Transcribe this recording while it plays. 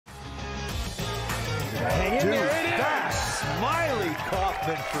Hang in Dude, there. that Smylie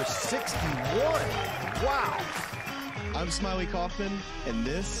Kaufman for 61. Wow. I'm Smylie Kaufman, and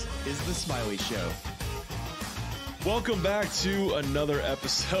this is The Smylie Show. Welcome back to another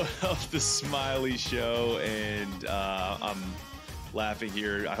episode of The Smylie Show, and I'm laughing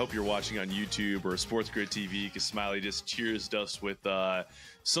here. I hope you're watching on YouTube or SportsGrid TV, because Smylie just cheers us with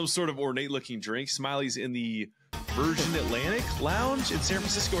some sort of ornate-looking drink. Smylie's in the Virgin Atlantic Lounge in San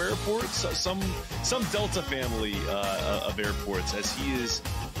Francisco Airport, so some Delta family of airports, as he is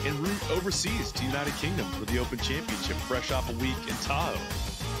en route overseas to United Kingdom for the Open Championship, fresh off a week in Tahoe.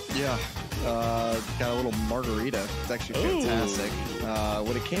 Yeah, got a little margarita. It's actually fantastic.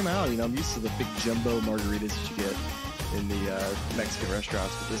 When it came out, I'm used to the big jumbo margaritas that you get in the Mexican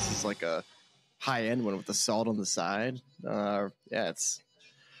restaurants, but this is like a high-end one with the salt on the side. Yeah, it's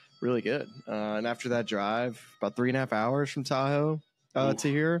really good. And after that drive, about 3.5 hours from Tahoe to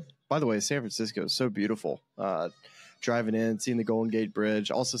here. By the way, San Francisco is so beautiful. Driving in, seeing the Golden Gate Bridge,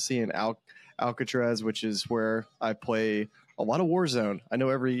 also seeing Alcatraz, which is where I play a lot of Warzone. I know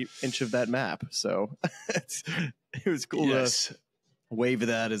every inch of that map, so it was cool to wave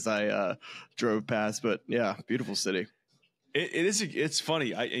that as I drove past. But yeah, beautiful city. It's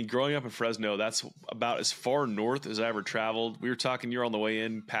funny. And growing up in Fresno, that's about as far north as I ever traveled. We were talking, you're on the way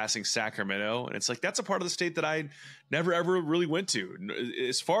in, passing Sacramento, and it's like that's a part of the state that I never ever really went to.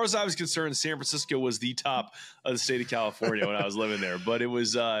 As far as I was concerned, San Francisco was the top of the state of California when I was living there. But it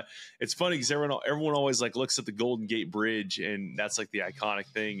was it's funny because everyone always like looks at the Golden Gate Bridge, and that's like the iconic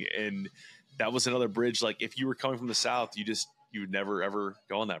thing. And that was another bridge. Like if you were coming from the south, you would never ever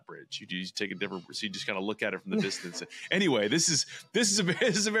go on that bridge. You take a different, so you just kind of look at it from the distance. Anyway, this is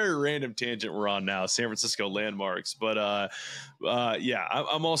a very random tangent we're on now, San Francisco landmarks. But yeah,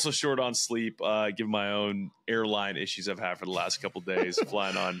 I'm also short on sleep, given my own airline issues I've had for the last couple of days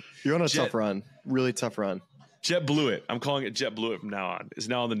flying on. You're on a tough run, really tough run. JetBlue. I'm calling it JetBlue from now on. Is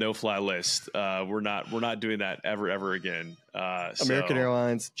now on the no-fly list. We're not doing that ever again. American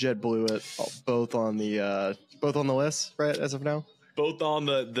Airlines, JetBlue, both on the list, right? As of now, both on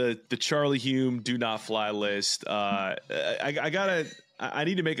the Charlie Hume do not fly list. I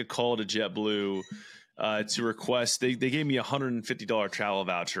need to make a call to JetBlue to request. They gave me $150 travel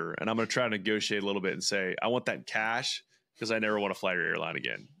voucher, and I'm going to try to negotiate a little bit and say I want that in cash because I never want to fly your airline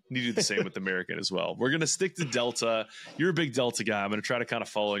again. Need to do the same with American as well. We're going to stick to Delta. You're a big Delta guy. I'm going to try to kind of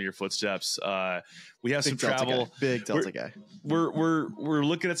follow in your footsteps. We have some travel. Big Delta guy. We're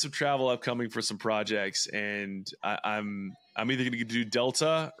looking at some travel upcoming for some projects, and I'm either going to do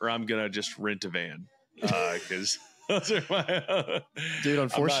Delta or I'm going to just rent a van because those are my. Dude,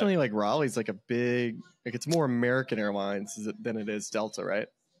 unfortunately, like Raleigh's like a big, like it's more American Airlines than it is Delta, right?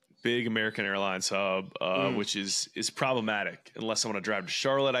 Big American Airlines hub, which is problematic unless I want to drive to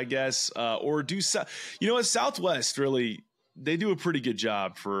Charlotte, I guess, or do Southwest really, they do a pretty good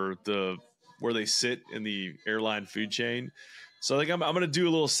job for where they sit in the airline food chain. So I think I'm going to do a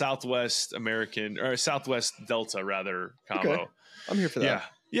little Southwest American or Southwest Delta rather combo. Okay. I'm here for that.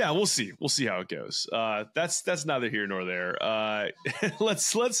 Yeah, we'll see. We'll see how it goes. That's neither here nor there.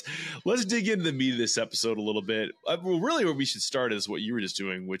 Let's dig into the meat of this episode a little bit. Well, really, where we should start is what you were just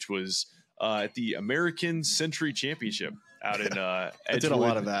doing, which was at the American Century Championship out in Edgewood. I did a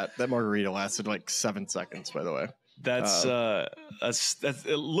lot of that. That margarita lasted like 7 seconds, by the way. That's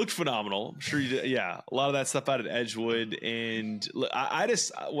it looked phenomenal. I'm sure you did. Yeah, a lot of that stuff out at Edgewood, and I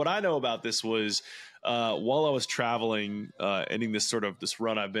just what I know about this was. While I was traveling, ending this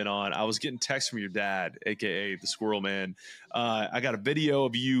run I've been on, I was getting texts from your dad, aka the Squirrel Man. I got a video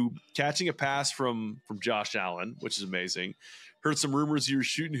of you catching a pass from Josh Allen, which is amazing. Heard some rumors you were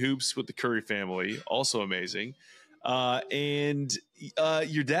shooting hoops with the Curry family, also amazing. And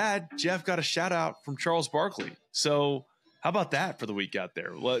your dad, Jeff, got a shout out from Charles Barkley. So how about that for the week out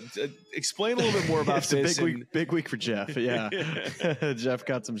there? Well, explain a little bit more about this. Big week for Jeff. Yeah. Jeff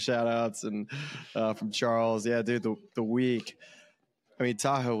got some shout outs and from Charles. Yeah, dude, the week. I mean,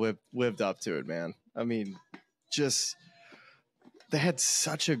 Tahoe lived up to it, man. I mean, just they had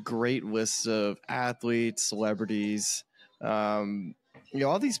such a great list of athletes, celebrities, all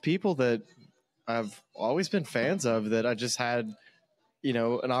these people that I've always been fans of that I just had,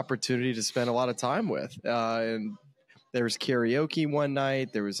 an opportunity to spend a lot of time with. And there was karaoke one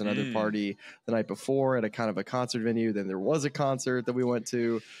night. There was another party the night before at a kind of a concert venue. Then there was a concert that we went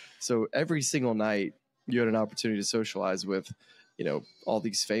to. So every single night you had an opportunity to socialize with, all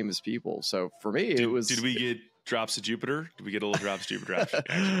these famous people. So for me, it was. Did we get drops of Jupiter? Did we get a little drops of Jupiter?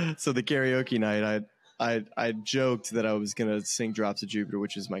 Actually? So the karaoke night, I joked that I was going to sing Drops of Jupiter,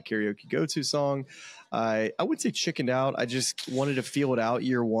 which is my karaoke go-to song. I wouldn't say chickened out. I just wanted to feel it out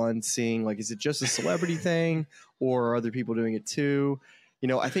year one, seeing like, is it just a celebrity thing or are other people doing it too? You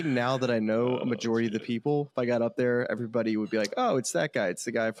know, I think now that I know a majority of the people, if I got up there, everybody would be like, oh, it's that guy. It's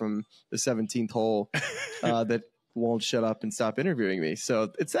the guy from the 17th hole that won't shut up and stop interviewing me.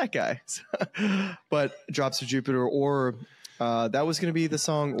 So it's that guy. But Drops of Jupiter, or that was going to be the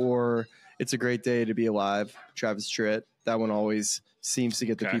song, or It's a Great Day to Be Alive, Travis Tritt. That one always seems to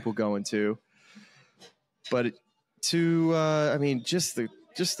get the people going too. But I mean, just the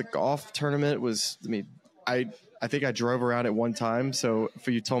golf tournament was, I mean, I think I drove around it one time. So if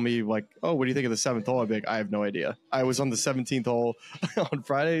you told me like, oh, what do you think of the 7th hole? I'd be like, I have no idea. I was on the 17th hole on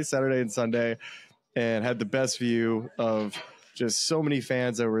Friday, Saturday, and Sunday, and had the best view of just so many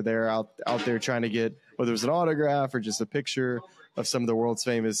fans that were there out there trying to get, whether it was an autograph or just a picture of some of the world's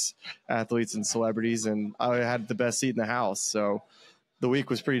famous athletes and celebrities. And I had the best seat in the house. So the week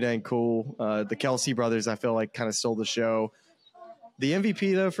was pretty dang cool. The Kelsey brothers, I feel like, kind of stole the show. The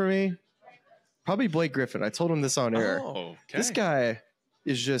MVP, though, for me, probably Blake Griffin. I told him this on air. Oh, okay. This guy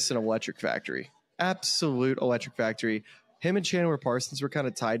is just an electric factory. Absolute electric factory. Him and Chandler Parsons were kind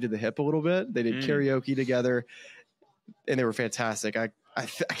of tied to the hip a little bit. They did karaoke together, and they were fantastic. I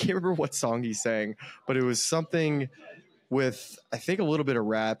can't remember what song he sang, but it was something with, I think, a little bit of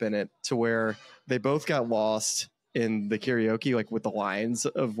rap in it, to where they both got lost in the karaoke, like with the lines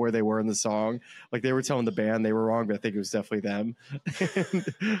of where they were in the song. Like they were telling the band they were wrong, but I think it was definitely them.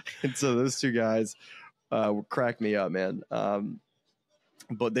 and so those two guys cracked me up, man.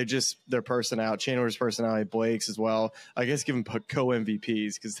 But their personality, Chandler's personality, Blake's as well. I guess give them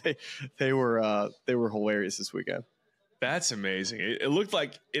co-MVPs because they were hilarious this weekend. That's amazing. It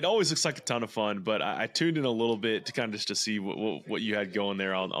always looks like a ton of fun, but I tuned in a little bit to kind of just to see what you had going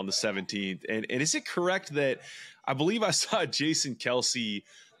there on the 17th. And is it correct that I believe I saw Jason Kelsey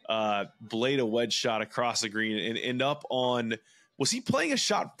blade a wedge shot across the green and end up on, was he playing a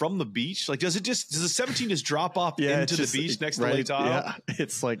shot from the beach? Like, does the 17 just drop off into the beach next to Lake Tahoe? Yeah,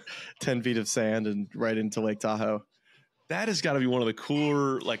 it's like 10 feet of sand and right into Lake Tahoe. That has got to be one of the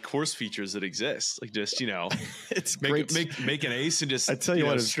cooler like course features that exist. Like just, it's great. Make an ace and just, I tell you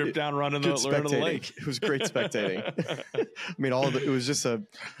what, strip down, run in the lake. It was great spectating. I mean, it was just the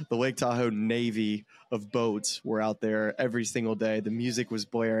Lake Tahoe Navy of boats were out there every single day. The music was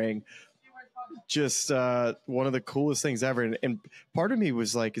blaring. Just one of the coolest things ever. And part of me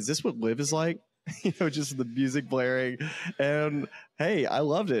was like, is this what Live is like? Just the music blaring. And hey, I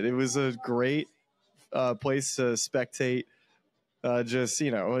loved it. It was a great place to spectate.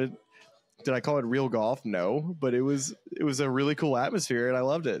 Did I call it real golf? No, but it was a really cool atmosphere, and I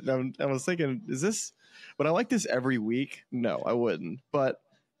loved it. And I was thinking, would I like this every week? No, I wouldn't. But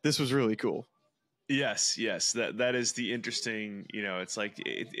this was really cool. Yes. That is the interesting. It's like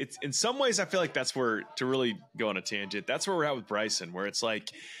it's in some ways I feel like that's where, to really go on a tangent, that's where we're at with Bryson, where it's like,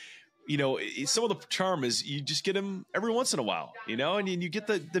 some of the charm is you just get him every once in a while, and you get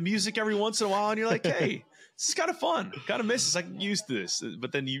the music every once in a while, and you're like, hey, this is kind of fun. Kind of miss this. I get used to this,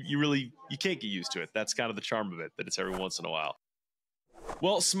 but then you can't get used to it. That's kind of the charm of it, that it's every once in a while.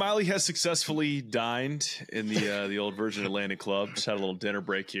 Well, Smylie has successfully dined in the old Virgin Atlantic Club. Just had a little dinner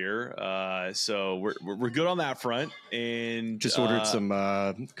break here, so we're good on that front, and just ordered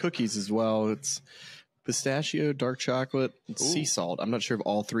some cookies as well. It's pistachio, dark chocolate, and sea salt. I'm not sure if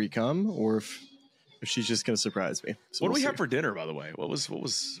all three come or if she's just going to surprise me. So what do we have for dinner, by the way? What was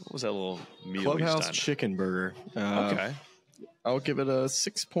that little meal? Clubhouse chicken burger. Okay, I'll give it a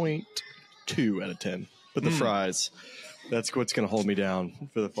 6.2 out of 10. But the fries, that's what's going to hold me down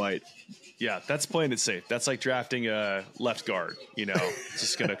for the fight. Yeah, that's playing it safe. That's like drafting a left guard. It's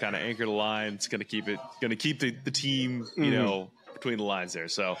just going to kind of anchor the line. It's going to keep the team. Between the lines there.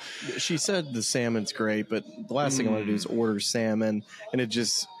 So she said the salmon's great, but the last thing I want to do is order salmon, and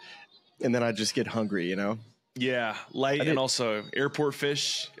then I just get hungry, Yeah, light and also airport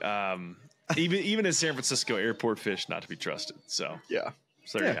fish. Even in San Francisco, airport fish not to be trusted. So yeah,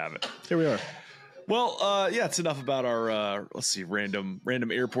 there you have it. Here we are. Well, it's enough about our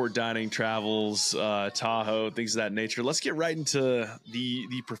random airport dining travels, Tahoe, things of that nature. Let's get right into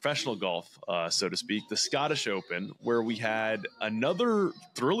the professional golf, so to speak, the Scottish Open, where we had another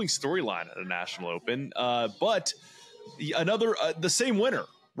thrilling storyline at a National Open, but the same winner.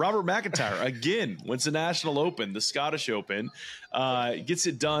 Robert McIntyre again wins the National Open, the Scottish Open, gets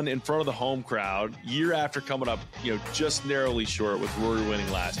it done in front of the home crowd, year after coming up, just narrowly short with Rory winning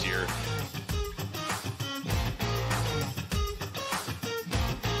last year.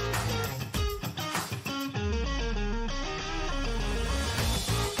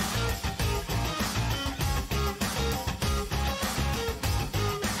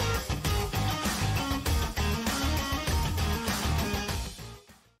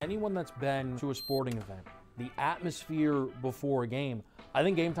 Anyone that's been to a sporting event, the atmosphere before a game, I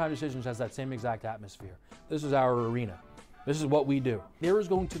think Game Time Decisions has that same exact atmosphere. This is our arena. This is what we do. There is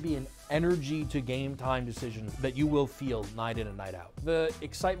going to be an energy to Game Time Decisions that you will feel night in and night out. The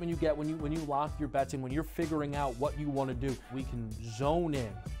excitement you get when you lock your bets in, when you're figuring out what you want to do, we can zone in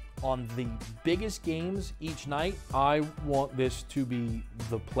on the biggest games each night. I want this to be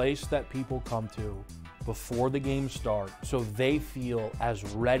the place that people come to before the games start so they feel as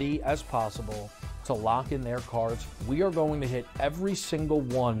ready as possible to lock in their cards. We are going to hit every single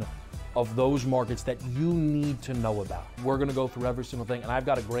one of those markets that you need to know about. We're gonna go through every single thing, and I've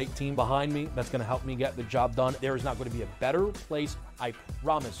got a great team behind me that's gonna help me get the job done. There is not gonna be a better place, I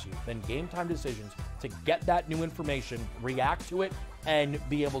promise you, than Game Time Decisions to get that new information, react to it, and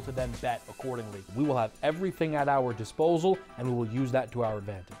be able to then bet accordingly. We will have everything at our disposal, and we will use that to our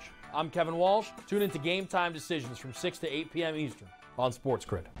advantage. I'm Kevin Walsh. Tune into Game Time Decisions from 6 to 8 p.m. Eastern on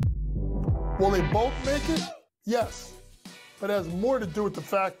SportsGrid. Will they both make it? Yes. But it has more to do with the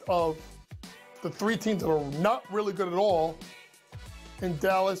fact of the three teams that are not really good at all in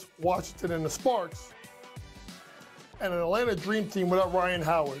Dallas, Washington, and the Sparks, and an Atlanta Dream team without Ryan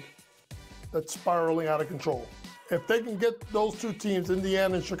Howard that's spiraling out of control. If they can get those two teams,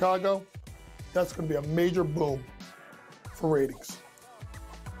 Indiana and Chicago, that's going to be a major boom for ratings.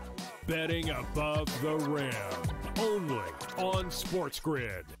 Betting above the rim, only on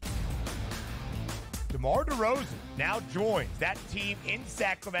SportsGrid. DeMar DeRozan now joins that team in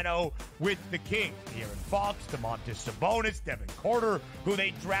Sacramento with the Kings. De'Aaron Fox, Domantas Sabonis, Devin Carter, who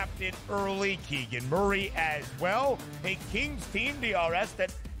they drafted early, Keegan Murray as well. A Kings team, DRS,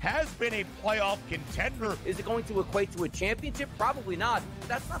 that has been a playoff contender. Is it going to equate to a championship? Probably not.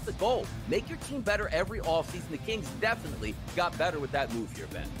 That's not the goal. Make your team better every offseason. The Kings definitely got better with that move here,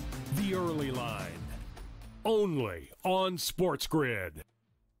 Ben. The Early Line, only on SportsGrid.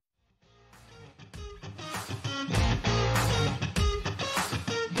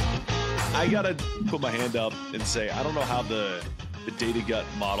 I gotta put my hand up and say I don't know how the data gut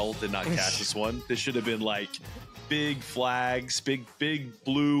model did not catch this one. This should have been like big flags, big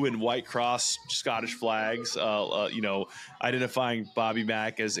blue and white cross Scottish flags. Identifying Bobby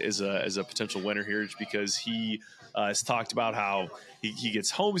Mack as a potential winner here, just because he has talked about how he gets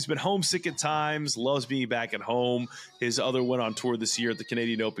home. He's been homesick at times, loves being back at home. His other win on tour this year at the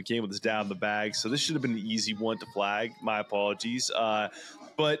Canadian Open came with his dad in the bag. So this should have been an easy one to flag. My apologies.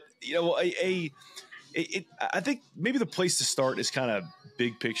 But, I think maybe the place to start is kind of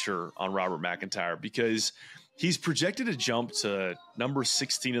big picture on Robert McIntyre, because he's projected to jump to number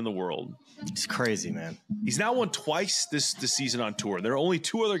 16 in the world. It's crazy, man. He's now won twice this season on tour. There are only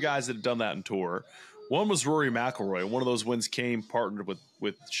two other guys that have done that on tour. One was Rory McIlroy. One of those wins came partnered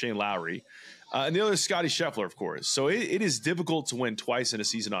with Shane Lowry. And the other is Scottie Scheffler, of course. So it is difficult to win twice in a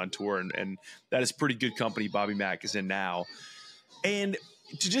season on tour, and that is pretty good company Bobby Mack is in now. And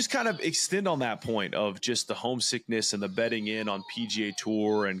to just kind of extend on that point of just the homesickness and the betting in on PGA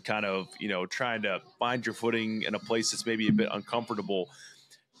Tour and kind of, trying to find your footing in a place that's maybe a bit uncomfortable,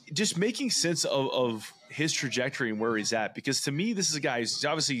 just making sense of his trajectory and where he's at. Because to me, this is a guy who's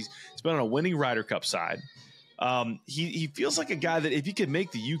obviously he's been on a winning Ryder Cup side. He feels like a guy that if he could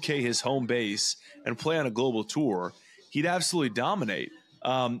make the UK his home base and play on a global tour, he'd absolutely dominate.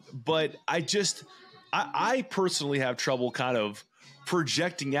 But I personally have trouble kind of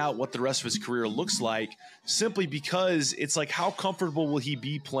projecting out what the rest of his career looks like, simply because it's like, how comfortable will he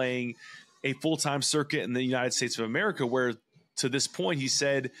be playing a full-time circuit in the United States of America, where to this point he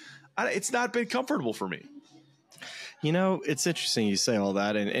said, it's not been comfortable for me. It's interesting you say all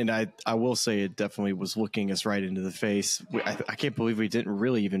that, and I will say it definitely was looking us right into the face. I can't believe we didn't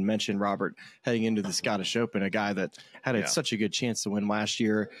really even mention Robert heading into the Scottish Open, a guy that had such a good chance to win last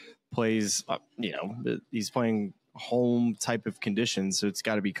year, plays, he's playing home type of conditions, so it's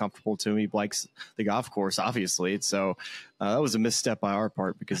got to be comfortable to him. He likes the golf course, obviously. So that was a misstep by our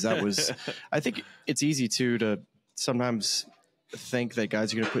part, because that was I think it's easy to sometimes think that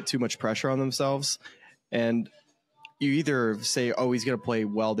guys are going to put too much pressure on themselves, and you either say, oh, he's going to play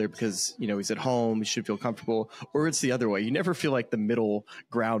well there because he's at home, he should feel comfortable, or it's the other way. You never feel like the middle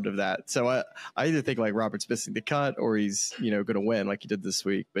ground of that. So I either think like Robert's missing the cut, or he's going to win like he did this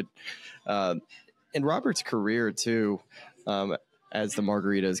week. But in Robert's career too, as the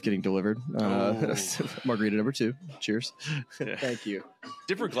margarita is getting delivered, margarita number 2. Cheers. Thank you.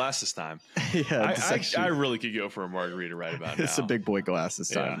 Different glass this time. Yeah, I really could go for a margarita right about now. It's a big boy glass this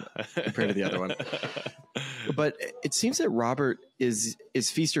time compared to the other one. But it seems that Robert is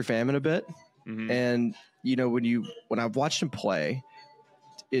feast or famine a bit. Mm-hmm. And when I've watched him play,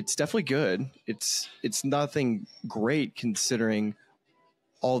 it's definitely good. It's nothing great considering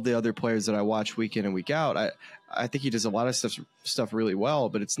all the other players that I watch week in and week out, I think he does a lot of stuff really well,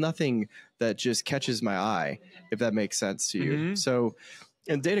 but it's nothing that just catches my eye, if that makes sense to you. So,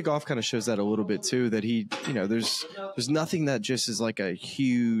 and Data Golf kind of shows that a little bit too, that he, you know, there's nothing that just is like a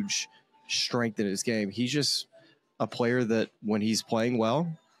huge strength in his game. He's just a player that when he's playing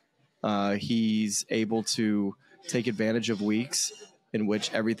well, he's able to take advantage of weeks in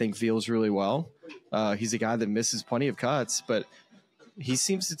which everything feels really well. He's a guy that misses plenty of cuts, but he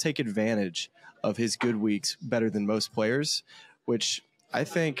seems to take advantage of his good weeks better than most players, which I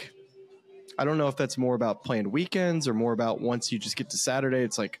think, I don't know if that's more about playing weekends or more about once you just get to Saturday,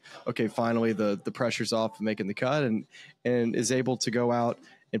 it's like, okay, finally the pressure's off of making the cut and is able to go out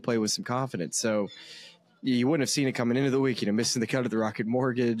and play with some confidence. So you wouldn't have seen it coming into the week, you know, missing the cut at the Rocket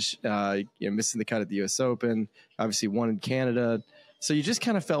Mortgage, missing the cut at the US Open, obviously won in Canada. So you just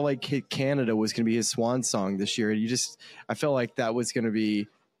kind of felt like Canada was going to be his swan song this year. I felt like that was going to be,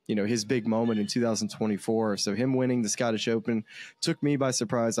 you know, his big moment in 2024. So him winning the Scottish Open took me by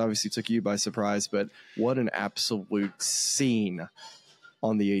surprise, obviously took you by surprise, but what an absolute scene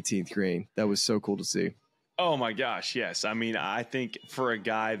on the 18th green. That was so cool to see. Oh my gosh. Yes. I mean, I think for a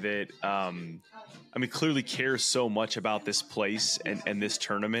guy that, clearly cares so much about this place and this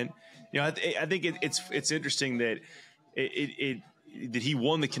tournament, you know, I think it's interesting that that he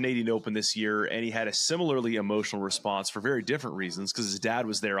won the Canadian Open this year, and he had a similarly emotional response for very different reasons because his dad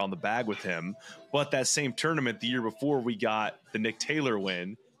was there on the bag with him. But that same tournament the year before, we got the Nick Taylor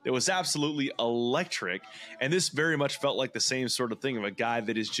win. It was absolutely electric. And this very much felt like the same sort of thing of a guy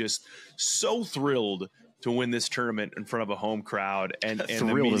that is just so thrilled to win this tournament in front of a home crowd. And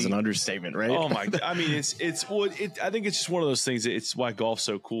thrilled is an understatement, right? Oh my God. I mean, I think it's just one of those things. It's why golf's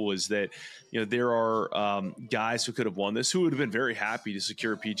so cool is that, you know, there are guys who could have won this who would have been very happy to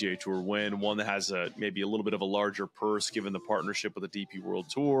secure a PGA Tour win, one that has maybe a little bit of a larger purse given the partnership with the DP World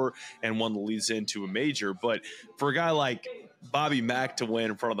Tour, and one that leads into a major. But for a guy like Bobby Mack to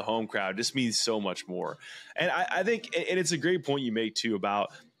win in front of the home crowd just means so much more. And I think, and it's a great point you make too about,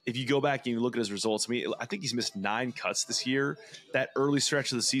 if you go back and you look at his results, I think he's missed 9 cuts this year. That early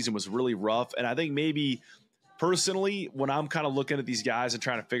stretch of the season was really rough. And I think maybe personally, when I'm kind of looking at these guys and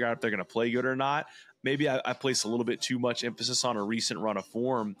trying to figure out if they're going to play good or not, maybe I place a little bit too much emphasis on a recent run of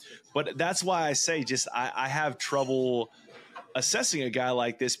form. But that's why I say I have trouble assessing a guy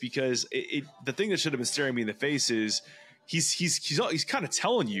like this, because the thing that should have been staring me in the face is he's kind of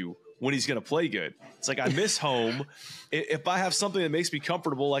telling you when he's going to play good. It's like, I miss home. If I have something that makes me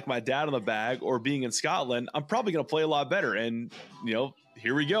comfortable, like my dad on the bag or being in Scotland, I'm probably going to play a lot better. And, you know,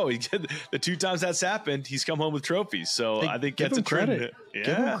 here we go. The 2 times that's happened, he's come home with trophies. So I think that's a credit. Yeah.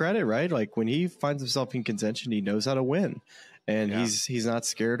 Give him credit, right? Like when he finds himself in contention, he knows how to win, and he's not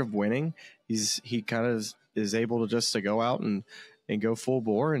scared of winning. He kind of is able to go out and go full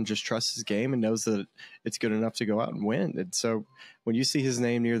bore and just trust his game and knows that it's good enough to go out and win. And so when you see his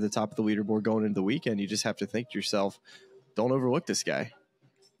name near the top of the leaderboard going into the weekend, you just have to think to yourself, don't overlook this guy.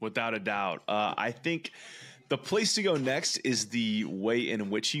 Without a doubt. I think the place to go next is the way in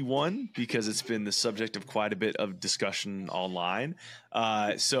which he won, because it's been the subject of quite a bit of discussion online.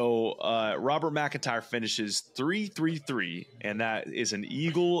 So Robert McIntyre finishes 3-3-3, and that is an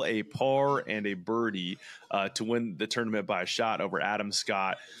eagle, a par, and a birdie to win the tournament by a shot over Adam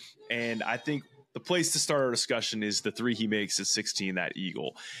Scott. And I think the place to start our discussion is the 3 he makes at 16, that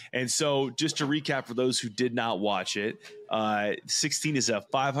eagle. And so just to recap for those who did not watch it, 16 is a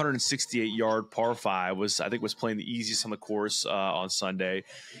 568-yard par 5, was playing the easiest on the course on Sunday.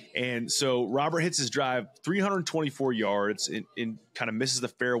 And so Robert hits his drive 324 yards and kind of misses the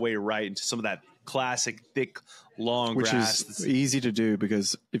fairway right into some of that classic thick, long grass. Which is easy to do,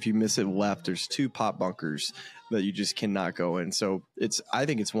 because if you miss it left, there's 2 pot bunkers that you just cannot go in. So I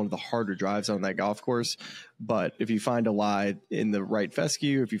think it's one of the harder drives on that golf course. But if you find a lie in the right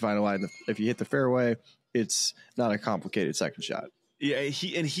fescue, if you find a lie if you hit the fairway, it's not a complicated second shot. Yeah,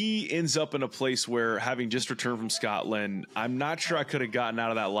 he ends up in a place where, having just returned from Scotland, I'm not sure I could have gotten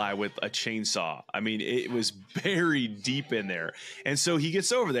out of that lie with a chainsaw. I mean, it was buried deep in there. And so he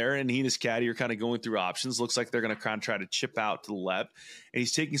gets over there, and he and his caddy are kind of going through options. Looks like they're going to kind of try to chip out to the left. And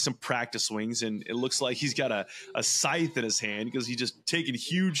he's taking some practice swings, and it looks like he's got a scythe in his hand, because he's just taking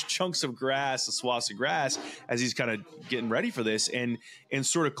huge chunks of grass, a swaths of grass, as he's kind of getting ready for this and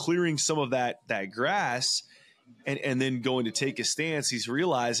sort of clearing some of that grass. And then going to take his stance, he's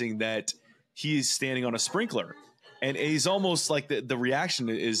realizing that he's standing on a sprinkler, and he's almost like the reaction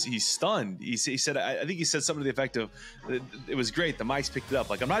is he's stunned. He said, I think he said something to the effect of, it was great, the mics picked it up.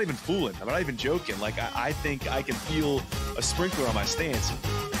 Like, I'm not even fooling. I'm not even joking. Like, I think I can feel a sprinkler on my stance.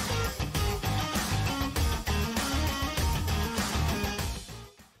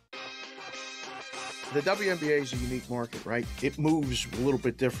 The WNBA is a unique market, right? It moves a little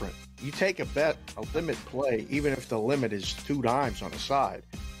bit different. You take a bet, a limit play, even if the limit is 2 dimes on a side,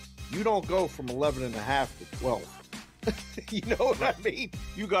 you don't go from 11.5 to 12. You know what I mean?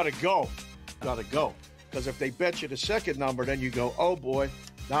 You got to go. Got to go. Because if they bet you the second number, then you go, oh boy,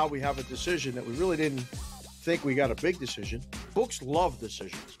 now we have a decision that we really didn't think we got a big decision. Books love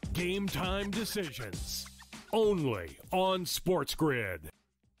decisions. Game time decisions. Only on SportsGrid.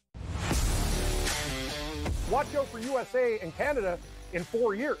 Watch out for USA and Canada in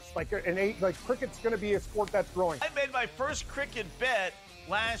 4 years. Like cricket's going to be a sport that's growing. I made my first cricket bet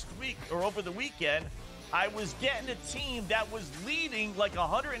last week or over the weekend. I was getting a team that was leading like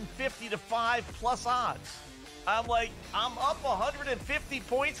 150 to 5 plus odds. I'm like, I'm up 150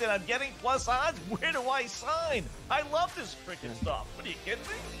 points and I'm getting plus odds. Where do I sign? I love this cricket stuff. What are you kidding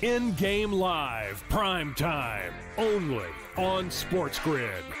me? In-game live, prime time, only on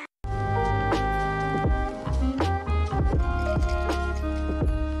SportsGrid.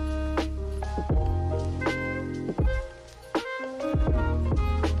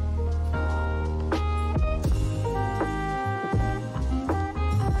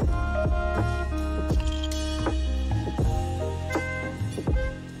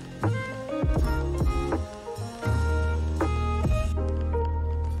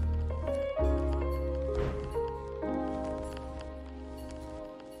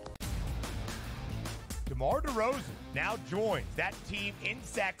 DeMar DeRozan now joins that team in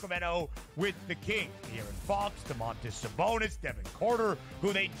Sacramento with the Kings. De'Aaron Fox, Domantas Sabonis, Devin Carter,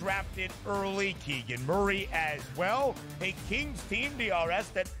 who they drafted early, Keegan Murray as well. A Kings team, DRS,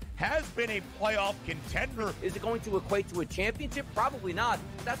 that has been a playoff contender. Is it going to equate to a championship? Probably not.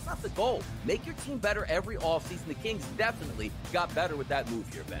 That's not the goal. Make your team better every offseason. The Kings definitely got better with that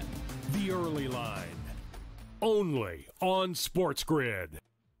move here, Ben. The early line. Only on SportsGrid.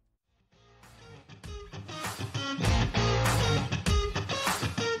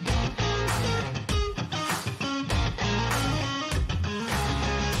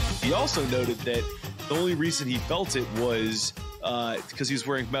 He also noted that the only reason he felt it was because he was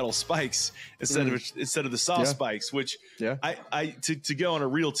wearing metal spikes instead of the soft spikes, which to go on a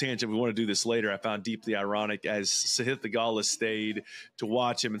real tangent, we want to do this later. I found deeply ironic as Sahith Theegala stayed to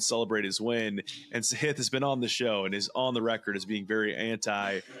watch him and celebrate his win. And Sahith has been on the show and is on the record as being very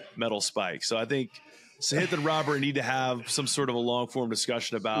anti metal spikes. So I think Sahith and Robert need to have some sort of a long form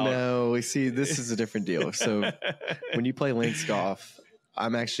discussion about. No, we see this is a different deal. So when you play links golf,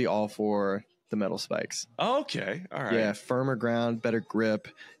 I'm actually all for the metal spikes. Okay. All right. Yeah. Firmer ground, better grip.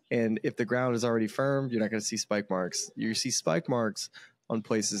 And if the ground is already firm, you're not going to see spike marks. You see spike marks on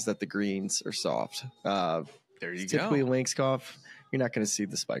places that the greens are soft. There you go. Typically links golf, you're not going to see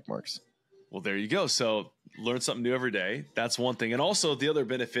the spike marks. Well, there you go. So learn something new every day. That's one thing. And also the other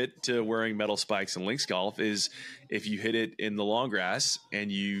benefit to wearing metal spikes in links golf is if you hit it in the long grass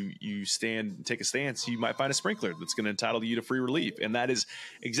and you take a stance, you might find a sprinkler that's going to entitle you to free relief. And that is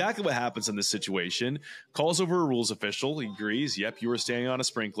exactly what happens in this situation. Calls over a rules official. He agrees. Yep, you were standing on a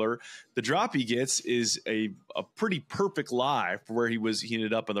sprinkler. The drop he gets is a pretty perfect lie for where he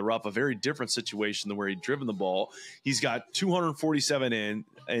ended up in the rough, a very different situation than where he'd driven the ball. He's got 247 in,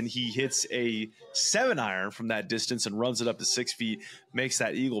 and he hits a 7-iron from that distance and runs it up to 6 feet, makes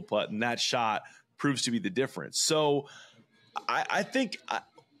that eagle putt, and that shot proves to be the difference. So I think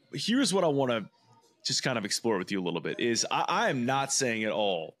here's what I want to just kind of explore with you a little bit is I am not saying at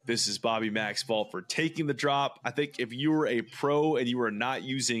all this is Bobby Mack's fault for taking the drop. I think if you were a pro and you are not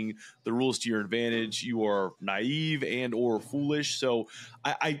using the rules to your advantage, you are naive and or foolish. So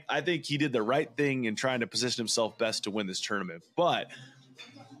I think he did the right thing in trying to position himself best to win this tournament. But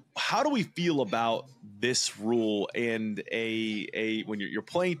how do we feel about this rule and when you're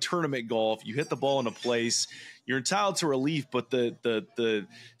playing tournament golf, you hit the ball in a place, you're entitled to relief, but the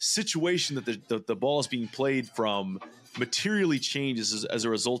situation that the ball is being played from materially changes as a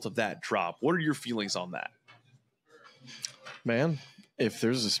result of that drop. What are your feelings on that? Man, if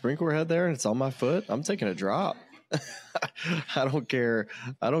there's a sprinkler head there and it's on my foot, I'm taking a drop. I don't care.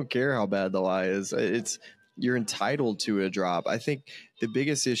 I don't care how bad the lie is. You're entitled to a drop. I think the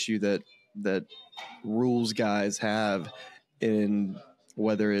biggest issue that rules guys have in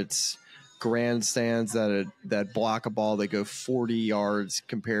whether it's grandstands that block a ball that go 40 yards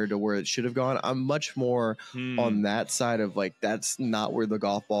compared to where it should have gone, I'm much more on that side of like that's not where the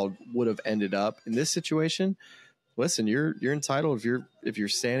golf ball would have ended up in this situation. Listen, you're entitled if you're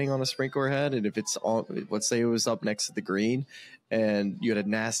standing on a sprinkler head and if it's on, let's say it was up next to the green and you had a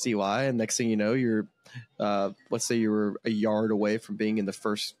nasty lie and next thing you know you're let's say you were a yard away from being in the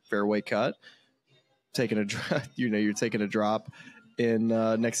first fairway cut, taking a you're taking a drop and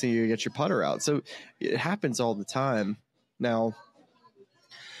next thing you get your putter out. So it happens all the time. Now,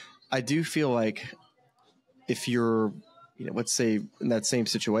 I do feel like if you're, let's say in that same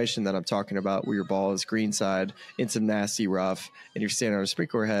situation that I'm talking about where your ball is greenside in some nasty rough and you're standing on a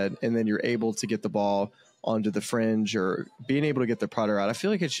sprinkler head and then you're able to get the ball onto the fringe or being able to get the putter out, I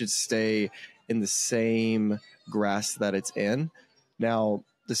feel like it should stay in the same grass that it's in. Now,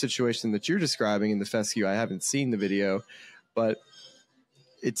 the situation that you're describing in the fescue, I haven't seen the video, but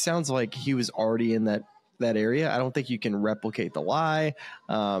it sounds like he was already in that area. I don't think you can replicate the lie.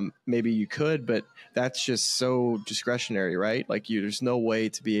 Maybe you could, but that's just so discretionary, right? Like there's no way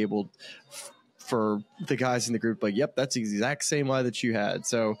to be able for the guys in the group, like, yep, that's the exact same lie that you had.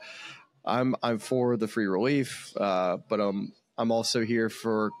 So I'm for the free relief, but I'm also here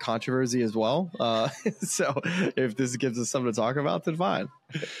for controversy as well. So if this gives us something to talk about, then fine.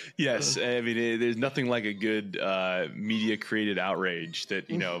 Yes. I mean, there's nothing like a good media created outrage that,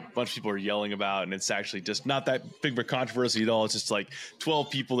 a bunch of people are yelling about. And it's actually just not that big of a controversy at all. It's just like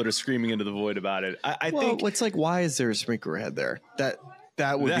 12 people that are screaming into the void about it. I think it's like, why is there a sprinkler head there?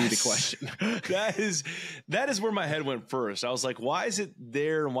 That would be the question. that is where my head went first. I was like, why is it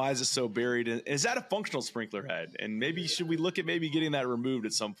there and why is it so buried? And is that a functional sprinkler head? And maybe should we look at maybe getting that removed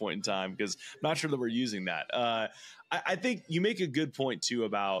at some point in time? Because I'm not sure that we're using that. I think you make a good point too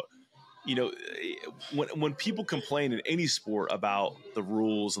about, when people complain in any sport about the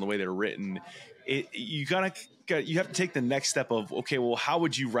rules and the way they're written, you have to take the next step of, okay, well, how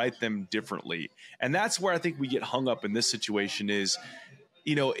would you write them differently? And that's where I think we get hung up in this situation is,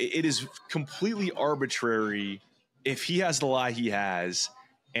 it is completely arbitrary if he has the lie he has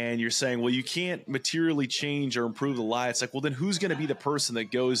and you're saying, well, you can't materially change or improve the lie. It's like, well, then who's going to be the person that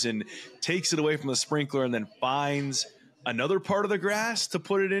goes and takes it away from the sprinkler and then finds another part of the grass to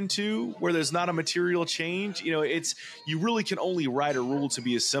put it into where there's not a material change? You really can only write a rule to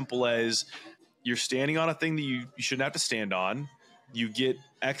be as simple as you're standing on a thing that you shouldn't have to stand on. You get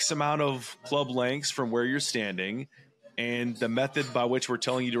X amount of club lengths from where you're standing. And the method by which we're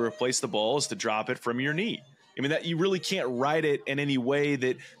telling you to replace the ball is to drop it from your knee. I mean, that you really can't write it in any way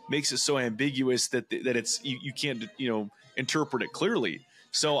that makes it so ambiguous that it's you can't interpret it clearly.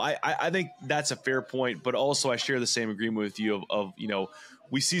 So I think that's a fair point, but also I share the same agreement with you of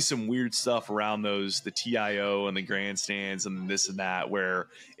we see some weird stuff around the TIO and the grandstands and this and that where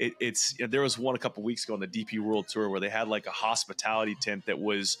it's there was one a couple weeks ago on the DP World Tour where they had like a hospitality tent that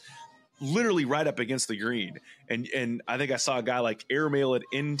was literally right up against the green. And I think I saw a guy like airmail it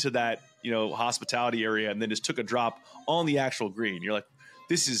into that, hospitality area and then just took a drop on the actual green. You're like,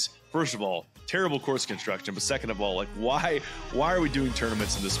 this is, first of all, terrible course construction. But second of all, like, why are we doing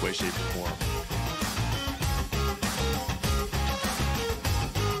tournaments in this way, shape, or form?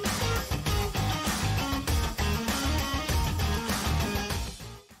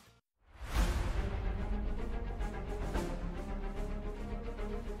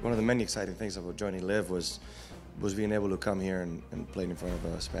 One of the many exciting things about joining Live was being able to come here and play in front of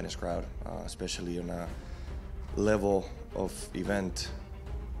a Spanish crowd, especially on a level of event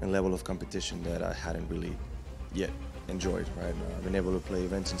and level of competition that I hadn't really yet enjoyed, right? I've been able to play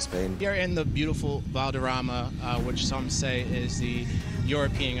events in Spain. Here in the beautiful Valderrama, which some say is the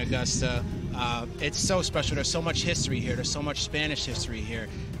European Augusta, it's so special. There's so much history here. There's so much Spanish history here.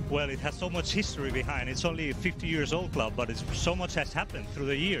 Well, it has so much history behind. It's only a 50-year-old club, but so much has happened through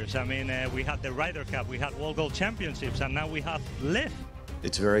the years. I mean, we had the Ryder Cup, we had World Gold Championships, and now we have Liv.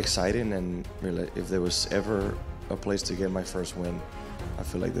 It's very exciting, and really, if there was ever a place to get my first win, I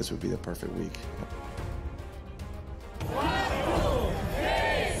feel like this would be the perfect week.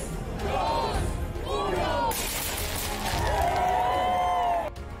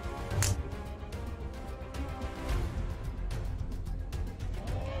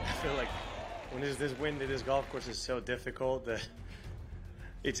 This wind to this golf course is so difficult that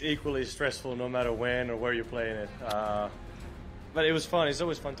it's equally stressful no matter when or where you're playing it. But it was fun. It's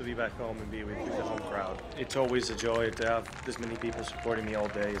always fun to be back home and be with the home crowd. It's always a joy to have this many people supporting me all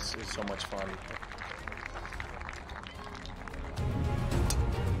day. It's so much fun.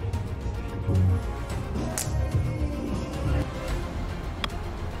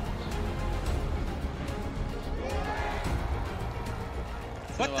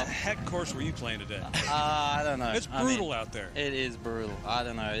 What the heck course were you playing today? I don't know. It's brutal out there. It is brutal. I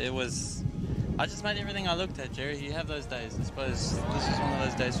don't know. I just made everything I looked at, Jerry. You have those days. I suppose this is one of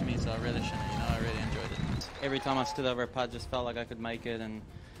those days for me, so I really shouldn't. I really enjoyed it. Every time I stood over a putt, just felt like I could make it, and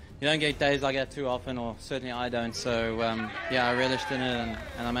you don't get days like that too often, or certainly I don't. So, yeah, I relished in it,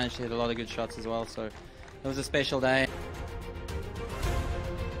 and I managed to hit a lot of good shots as well. So it was a special day.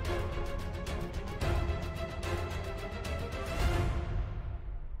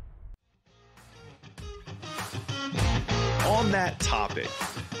 on that topic,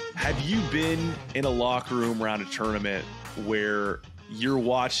 have you been in a locker room around a tournament where you're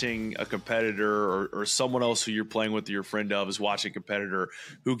watching a competitor or someone else who you're playing with, your friend of, is watching a competitor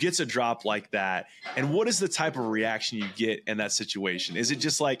who gets a drop like that? And what is the type of reaction you get in that situation? Is it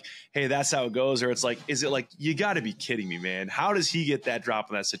just like, hey, that's how it goes? Or is it like, you got to be kidding me, man? How does he get that drop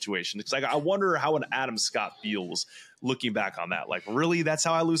in that situation? It's like, I wonder how an Adam Scott feels looking back on that. Like, really, that's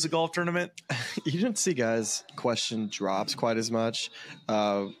how I lose a golf tournament? You didn't see guys question drops quite as much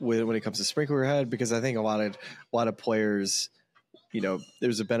when it comes to sprinkler head, because I think a lot of players,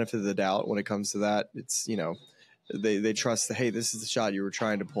 there's a benefit of the doubt when it comes to that. It's, they trust that, hey, this is the shot you were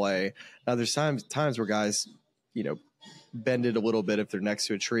trying to play. Now there's times where guys, bend it a little bit if they're next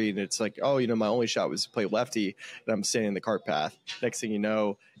to a tree, and it's like, oh, my only shot was to play lefty and I'm standing in the cart path. Next thing you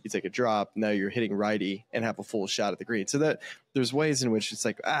know, you take a drop, now you're hitting righty and have a full shot at the green. So that there's ways in which it's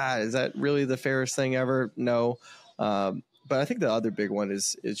like, is that really the fairest thing ever? No. But I think the other big one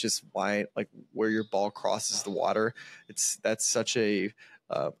is just where your ball crosses the water. That's such a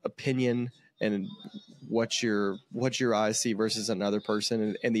opinion, and what your eyes see versus another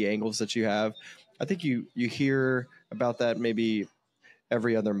person, and the angles that you have. I think you hear about that maybe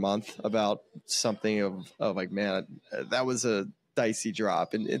every other month, about something of like, man, that was a dicey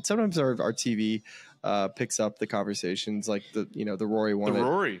drop, and sometimes our TV picks up the conversations, like the Rory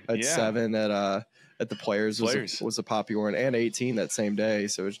one at 7 at the Players was a popular one, and 18 that same day.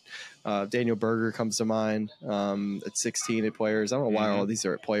 So Daniel Berger comes to mind at 16 at Players. I don't know why all of these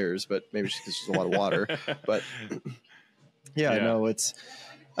are at Players, but maybe it's because there's a lot of water. But no,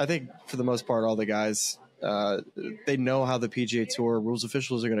 I think for the most part, all the guys, they know how the PGA Tour rules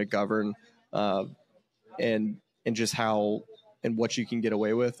officials are going to govern and just how and what you can get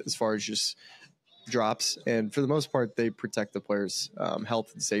away with as far as just drops. And for the most part, they protect the players'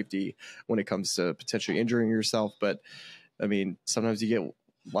 health and safety when it comes to potentially injuring yourself. But I mean, sometimes you get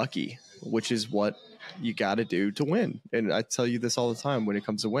lucky, which is what you got to do to win. And I tell you this all the time, when it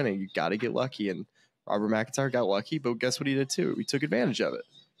comes to winning, you got to get lucky. And Robert McIntyre got lucky, but guess what he did too? He took advantage of it.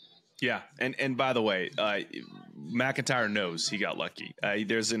 Yeah, and by the way, McIntyre knows he got lucky.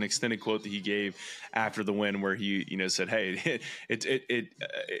 There's an extended quote that he gave after the win where he, said, "Hey, it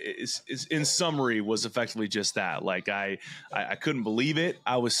in summary was effectively just that. Like I couldn't believe it.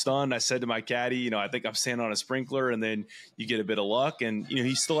 I was stunned. I said to my caddy, I think I'm standing on a sprinkler, and then you get a bit of luck, and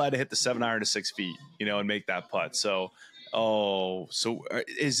he still had to hit the 7-iron to 6 feet, and make that putt. So." Oh, so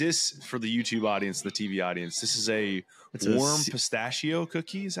is this for the YouTube audience, the TV audience? This is it's warm pistachio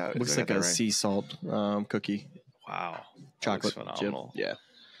cookie. Is that looks like a sea salt cookie? Wow, chocolate phenomenal. Chip. Yeah,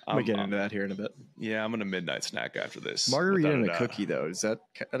 I'm gonna get into that here in a bit. Yeah, I'm gonna midnight snack after this. Margarita and a cookie, though, that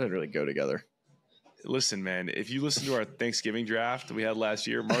doesn't really go together. Listen, man, if you listen to our Thanksgiving draft that we had last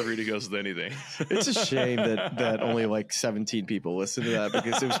year, margarita goes with anything. It's a shame that only like 17 people listened to that,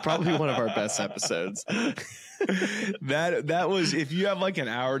 because it was probably one of our best episodes. That was, if you have like an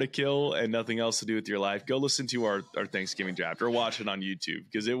hour to kill and nothing else to do with your life, go listen to our Thanksgiving draft or watch it on YouTube,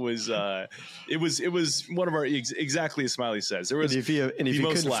 because it was one of our exactly as Smylie says. There was if you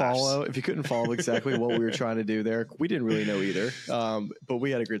couldn't follow exactly what we were trying to do there, we didn't really know either. But we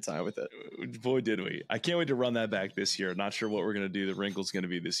had a good time with it. Boy, did we. I can't wait to run that back this year. Not sure what we're going to do. The wrinkle's going to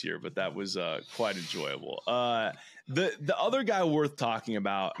be this year, but that was quite enjoyable. The other guy worth talking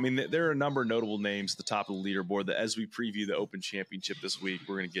about, I mean, there are a number of notable names at the top of the leaderboard that, as we preview the Open Championship this week,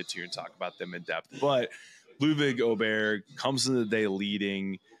 we're going to get to and talk about them in depth. But Ludwig Åberg comes into the day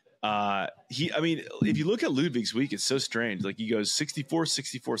leading. If you look at Ludwig's week, it's so strange. Like, he goes 64,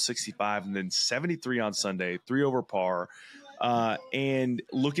 64, 65, and then 73 on Sunday, 3 over par. And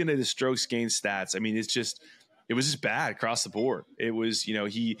looking at his strokes gained stats, I mean, it was just bad across the board. It was,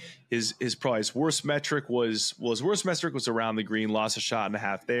 his probably his worst metric was around the green, lost a shot and a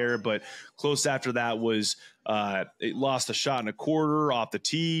half there, but close after that was it lost a shot and a quarter off the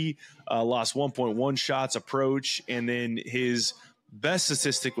tee, lost 1.1 shots approach, and then his best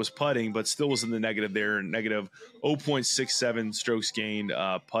statistic was putting, but still was in the negative there, negative 0.67 strokes gained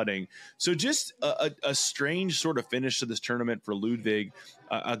putting. So just a strange sort of finish to this tournament for Ludwig,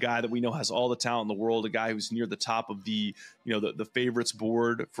 a guy that we know has all the talent in the world, a guy who's near the top of the favorites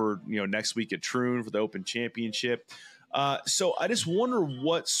board for next week at Troon for the Open Championship. So I just wonder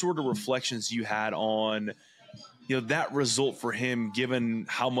what sort of reflections you had on that result for him, given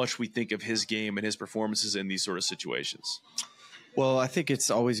how much we think of his game and his performances in these sort of situations. Well, I think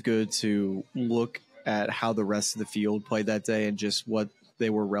it's always good to look at how the rest of the field played that day and just what they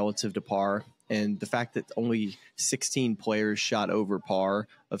were relative to par. And the fact that only 16 players shot over par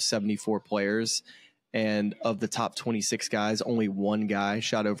of 74 players, and of the top 26 guys, only one guy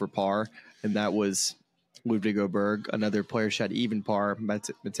shot over par. And that was Ludwig Oberg, another player shot even par,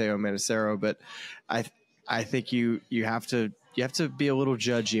 Matteo Manacero. But I think you have to be a little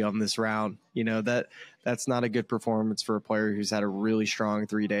judgy on this round. You know, that's not a good performance for a player who's had a really strong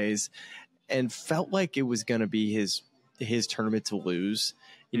 3 days and felt like it was going to be his tournament to lose.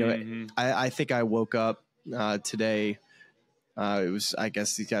 You know, I think I woke up today. It was, I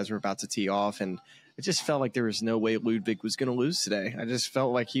guess these guys were about to tee off, and it just felt like there was no way Ludwig was going to lose today. I just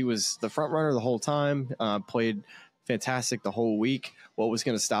felt like he was the front runner the whole time, played fantastic the whole week. What was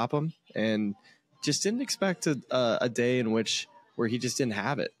going to stop him? And just didn't expect a day in where he just didn't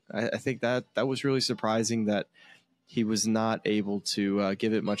have it. I think that was really surprising that he was not able to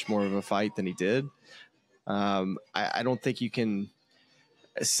give it much more of a fight than he did. I don't think you can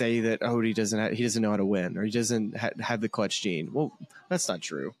say that, he doesn't know how to win, or he doesn't have the clutch gene. Well, that's not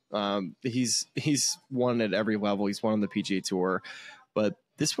true. He's won at every level. He's won on the PGA Tour, but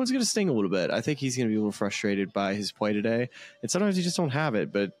this one's going to sting a little bit. I think he's going to be a little frustrated by his play today, and sometimes you just don't have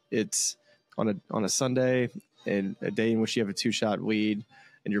it. But it's on a Sunday and a day in which you have a 2-shot lead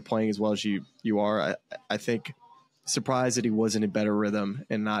and you're playing as well as you are. I think surprised that he wasn't in better rhythm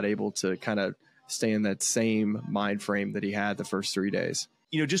and not able to kind of stay in that same mind frame that he had the first 3 days.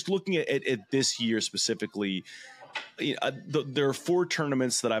 You know, just looking at this year specifically, there are 4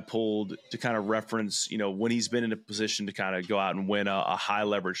 tournaments that I pulled to kind of reference, you know, when he's been in a position to kind of go out and win a high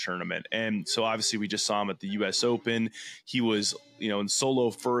leverage tournament. And so obviously we just saw him at the US Open. He was, you know, in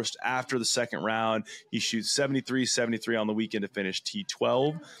solo first after the second round. He shoots 73 on the weekend to finish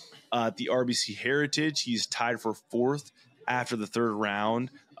T12. At the RBC Heritage, he's tied for 4th after the 3rd round.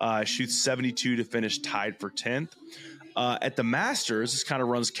 Shoots 72 to finish tied for 10th. At the Masters, this kind of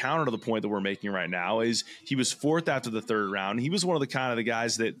runs counter to the point that we're making right now, is he was 4th after the 3rd round. He was one of the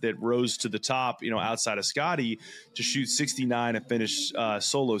guys that rose to the top, you know, outside of Scotty, to shoot 69 and finish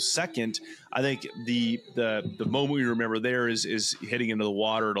solo 2nd. I think the moment we remember there is hitting into the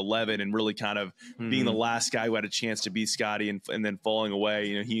water at 11 and really kind of being the last guy who had a chance to beat Scotty and then falling away.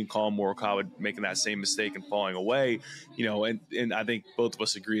 You know, he and Colin Morikawa making that same mistake and falling away. You know, and I think both of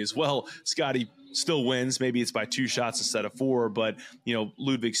us agree as well. Scotty still wins. Maybe it's by 2 shots instead of 4, but you know,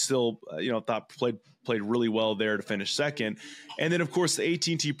 Ludwig still played really well there to finish 2nd. And then of course the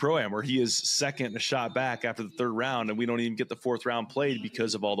AT&T Pro-Am, where he is 2nd and a shot back after the 3rd round, and we don't even get the 4th round played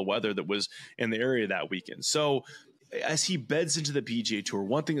because of all the weather that was in the area that weekend. So as he beds into the PGA Tour,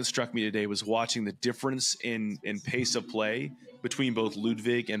 one thing that struck me today was watching the difference in pace of play between both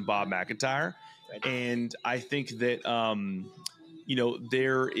Ludwig and Bob McIntyre. And I think that you know,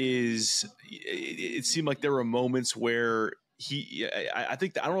 it seemed like there were moments where I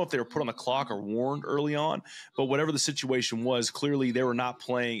don't know if they were put on the clock or warned early on, but whatever the situation was, clearly they were not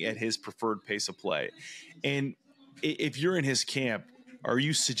playing at his preferred pace of play. And if you're in his camp, are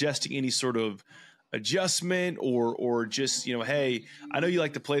you suggesting any sort of adjustment or just, you know, hey, I know you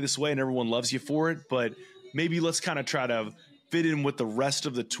like to play this way and everyone loves you for it, but maybe let's kind of try to fit in with the rest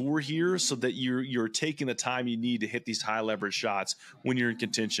of the tour here so that you're taking the time you need to hit these high leverage shots when you're in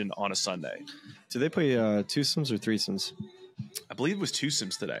contention on a Sunday? Do they play twosomes or threesomes? I believe it was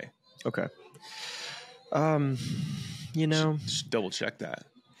twosomes today. Okay. You know, just double check that.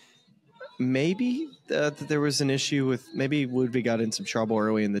 Maybe there was an issue with, maybe Ludwig got in some trouble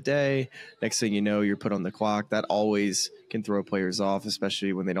early in the day. Next thing you know, you're put on the clock. That always can throw players off,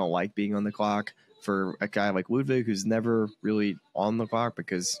 especially when they don't like being on the clock. For a guy like Ludwig, who's never really on the clock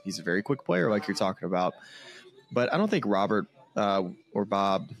because he's a very quick player, like you're talking about. But I don't think Robert or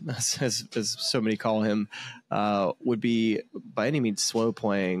Bob, as so many call him, would be by any means slow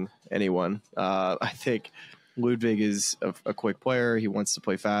playing anyone. I think Ludwig is a quick player. He wants to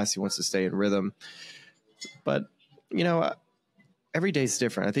play fast. He wants to stay in rhythm. But, you know, every day's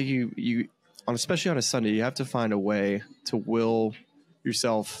different. I think you especially on a Sunday, you have to find a way to will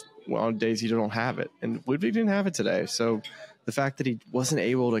yourself on days you don't have it. And Ludwig didn't have it today. So the fact that he wasn't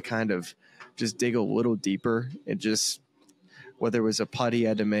able to kind of just dig a little deeper and just, whether it was a putt he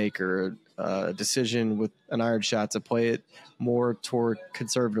had to make or a decision with an iron shot to play it more toward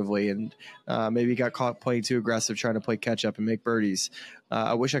conservatively, and maybe got caught playing too aggressive, trying to play catch up and make birdies.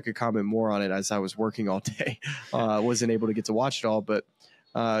 I wish I could comment more on it as I was working all day. I wasn't able to get to watch it all, but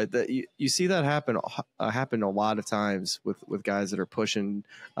you see that happen a lot of times with guys that are pushing,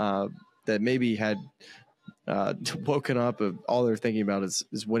 that maybe had woken up, all they're thinking about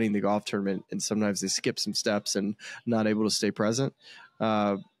is winning the golf tournament, and sometimes they skip some steps and not able to stay present.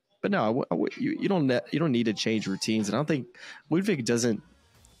 But no, you don't need to change routines, and I don't think Ludwig doesn't.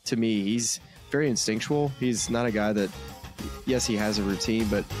 To me, he's very instinctual. He's not a guy that, yes, he has a routine,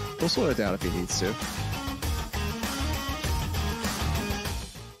 but he'll slow it down if he needs to.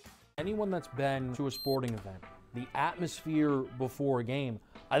 Anyone that's been to a sporting event, the atmosphere before a game,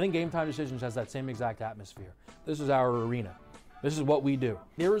 I think Game Time Decisions has that same exact atmosphere. This is our arena. This is what we do.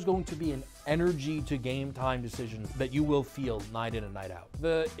 There is going to be an energy to Game Time Decisions that you will feel night in and night out.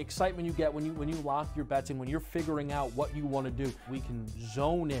 The excitement you get when you lock your bets in, when you're figuring out what you want to do, we can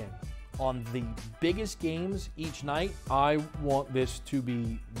zone in on the biggest games each night. I want this to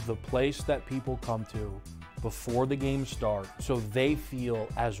be the place that people come to before the games start so they feel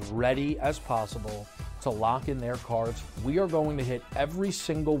as ready as possible to lock in their cards. We are going to hit every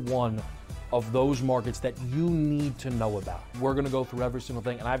single one of those markets that you need to know about. We're gonna go through every single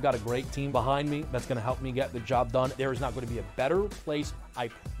thing, and I've got a great team behind me that's gonna help me get the job done. There is not gonna be a better place, I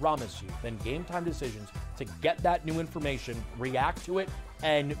promise you, than Game Time Decisions to get that new information, react to it,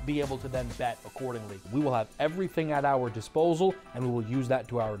 and be able to then bet accordingly. We will have everything at our disposal, and we will use that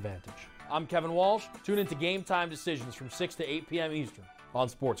to our advantage. I'm Kevin Walsh. Tune into Game Time Decisions from 6 to 8 p.m. Eastern on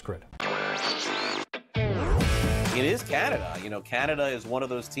SportsGrid. It is Canada. You know, Canada is one of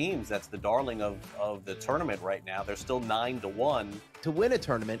those teams that's the darling of the tournament right now. They're still 9-1. To win a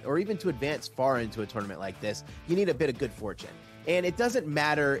tournament, or even to advance far into a tournament like this, you need a bit of good fortune. And it doesn't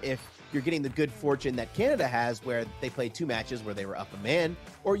matter if you're getting the good fortune that Canada has, where they played 2 matches where they were up a man,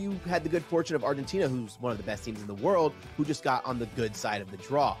 or you had the good fortune of Argentina, who's one of the best teams in the world, who just got on the good side of the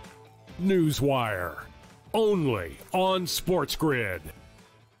draw. Newswire, only on SportsGrid.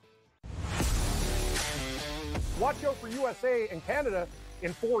 Watch out for USA and Canada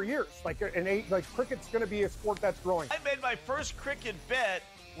in 4 years. Cricket's going to be a sport that's growing. I made my first cricket bet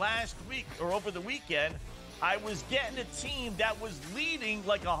last week or over the weekend. I was getting a team that was leading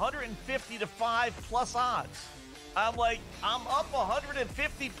like 150 to 5 plus odds. I'm like, I'm up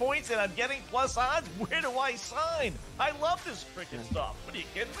 150 points and I'm getting plus odds. Where do I sign? I love this cricket stuff. What are you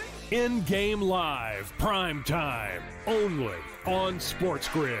kidding me? In-game live, prime time, only on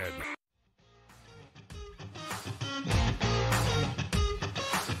SportsGrid.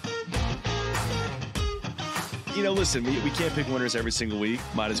 You know, listen, we can't pick winners every single week.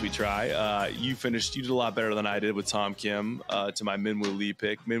 Might as we try. You did a lot better than I did with Tom Kim to my Minwoo Lee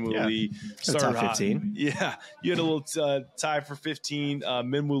pick. Minwoo Lee started top 15. hot. Yeah, you had a little tie for 15.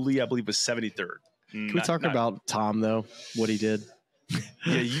 Minwoo Lee, I believe, was 73rd. Can we talk about Tom, though, what he did?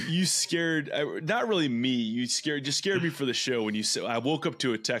 Yeah, you scared, not really me. You scared me for the show when you said, I woke up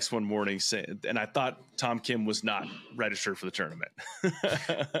to a text one morning saying, and I thought Tom Kim was not registered for the tournament.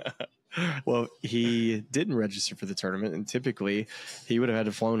 Well, he didn't register for the tournament, and typically he would have had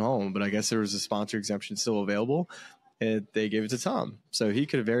to flown home, but I guess there was a sponsor exemption still available, and they gave it to Tom. So he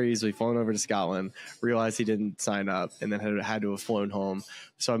could have very easily flown over to Scotland, realized he didn't sign up, and then had to have flown home.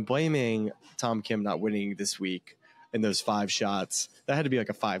 So I'm blaming Tom Kim not winning this week in those 5 shots. That had to be like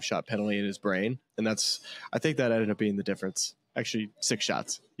a 5-shot penalty in his brain, and I think that ended up being the difference. Actually, 6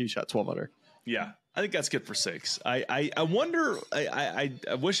 shots. He shot 12 under. Yeah, I think that's good for 6. I wonder. I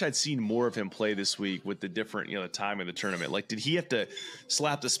wish I'd seen more of him play this week with the different, the time of the tournament. Like, did he have to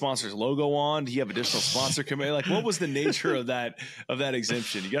slap the sponsor's logo on? Did he have additional sponsor committee? Like, what was the nature of that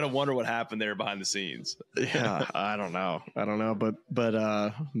exemption? You got to wonder what happened there behind the scenes. Yeah, I don't know. But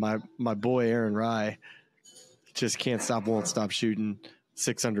my boy Aaron Rye just can't stop, won't stop shooting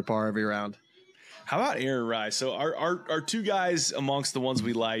 6 under par every round. How about Aaron Rye? So our 2 guys amongst the ones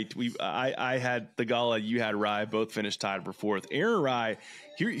we liked, I had Thagala, you had Rye, both finished tied for 4th. Aaron Rye,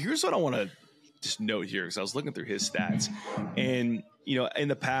 here's what I want to just note here, because I was looking through his stats, and in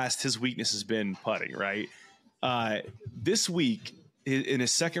the past his weakness has been putting, right? This week in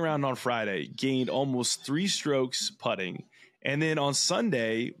his second round on Friday, gained almost 3 strokes putting. And then on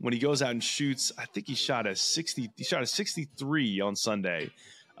Sunday, when he goes out and shoots, I think he shot a 63 on Sunday.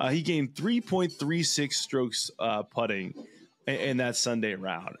 He gained 3.36 strokes putting in that Sunday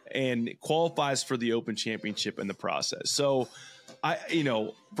round, and qualifies for the Open Championship in the process. So,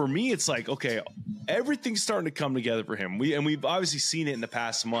 for me, it's like, okay, everything's starting to come together for him. We've obviously seen it in the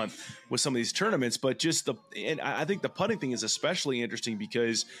past month with some of these tournaments, but I think the putting thing is especially interesting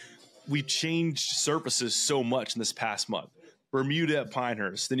because we've changed surfaces so much in this past month. Bermuda at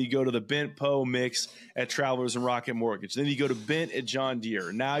Pinehurst. Then you go to the Bent Poe mix at Travelers and Rocket Mortgage. Then you go to Bent at John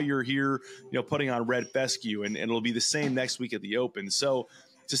Deere. Now you're here, putting on Red Fescue, and it'll be the same next week at the Open. So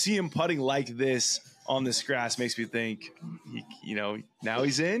to see him putting like this on this grass makes me think, now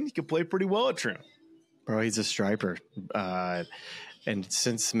he's in. He can play pretty well at Troon. Bro, he's a striper. And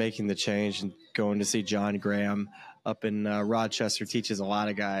since making the change and going to see John Graham up in Rochester, teaches a lot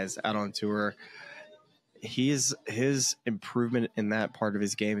of guys out on tour. His improvement in that part of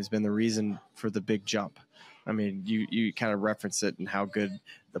his game has been the reason for the big jump. I mean, you kind of referenced it and how good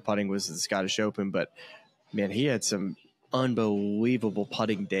the putting was at the Scottish Open, but man, he had some unbelievable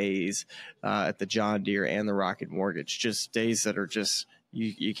putting days at the John Deere and the Rocket Mortgage, just days that are just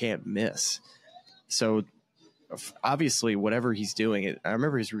you can't miss. So obviously whatever he's doing, I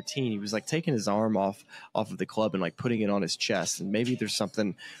remember his routine, he was like taking his arm off of the club and like putting it on his chest, and maybe there's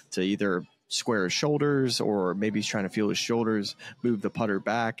something to either square his shoulders, or maybe he's trying to feel his shoulders move the putter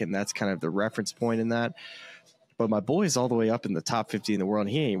back, and that's kind of the reference point in that. But my boy's all the way up in the top 50 in the world,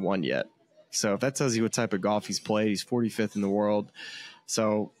 and he ain't won yet. So if that tells you what type of golf he's played, he's 45th in the world.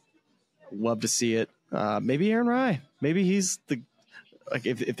 So love to see it. Maybe Aaron Rai. Maybe he's the, like,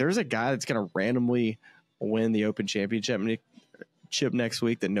 if there's a guy that's going to randomly win the Open Championship next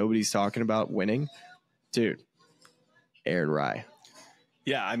week that nobody's talking about winning, dude, Aaron Rai.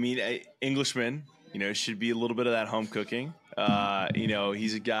 Yeah, I mean, Englishman, should be a little bit of that home cooking.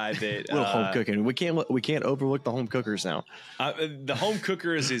 He's a guy that little home cooking. We can't overlook the home cookers now. The home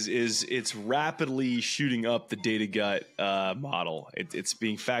cookers is it's rapidly shooting up the data gut model. It's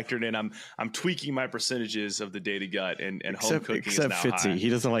being factored in. I'm tweaking my percentages of the data gut and home cooking. Except is now Fitzy, high. He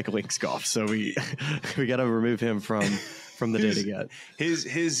doesn't like links golf, so we got to remove him from the data gut.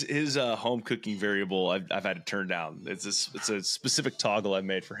 His home cooking variable I've had to turn down. It's a specific toggle I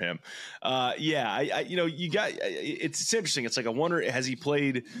made for him. It's interesting. It's like, I wonder, has he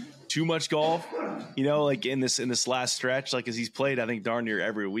played too much golf? Like in this last stretch, like, as he's played, I think darn near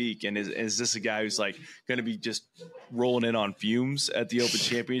every week. And is this a guy who's like going to be just rolling in on fumes at the Open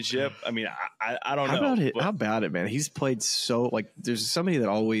Championship? I mean, I don't know. How about it, man? He's played so, like, there's somebody that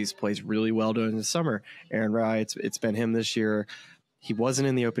always plays really well during the summer. Aaron Rai, it's been him this year. He wasn't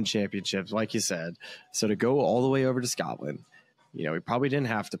in the Open Championships, like you said. So to go all the way over to Scotland, he probably didn't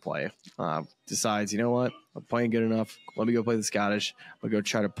have to play. Decides, you know what? I'm playing good enough. Let me go play the Scottish. I'll go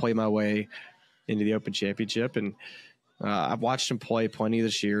try to play my way into the Open Championship. And I've watched him play plenty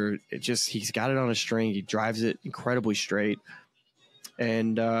this year. He's got it on a string. He drives it incredibly straight.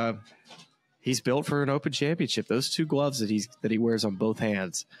 And he's built for an Open Championship. Those two gloves that he wears on both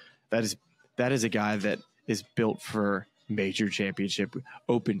hands, that is a guy that is built for major championship,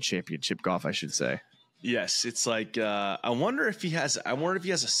 Open Championship golf, I should say. Yes, it's like I wonder if he has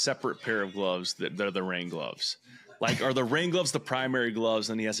a separate pair of gloves that are the rain gloves. Like, are the rain gloves the primary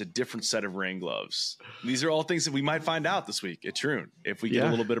gloves, and he has a different set of rain gloves? These are all things that we might find out this week at Troon if we get a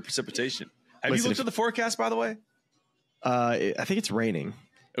little bit of precipitation. Have you looked at the forecast, by the way? I think it's raining.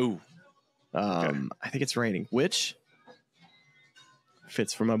 Ooh. I think it's raining, which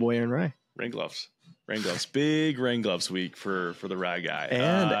fits for my boy Aaron Rai. Rain gloves. Big rain gloves week for the Rai guy.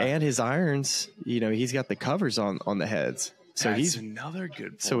 And his irons, he's got the covers on the heads. So that's another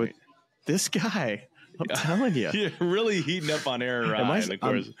good point. So this guy, I'm telling you. You're really heating up on Aaron Rai.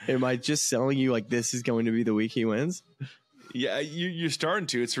 Am I just selling you like this is going to be the week he wins? Yeah, you're starting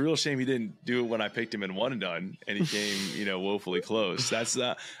to. It's a real shame he didn't do it when I picked him in one and done, and he came, woefully close. That's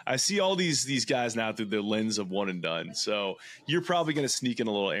I see all these guys now through the lens of one and done. So you're probably going to sneak in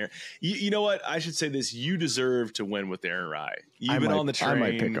a little Aaron. You know what? I should say this: you deserve to win with Aaron Rai. You've been on the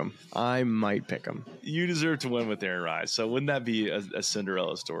train. I might pick him. You deserve to win with Aaron Rai. So wouldn't that be a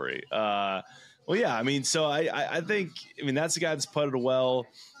Cinderella story? Well, yeah. I mean, so I think that's the guy that's putted well.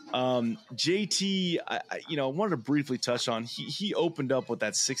 JT, I wanted to briefly touch on. He opened up with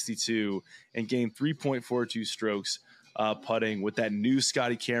that 62 and gained 3.42 strokes putting with that new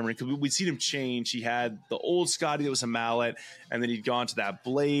Scotty Cameron. Because we'd seen him change. He had the old Scotty that was a mallet, and then he'd gone to that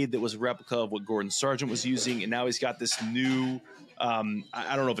blade that was a replica of what Gordon Sargent was using, and now he's got this new. I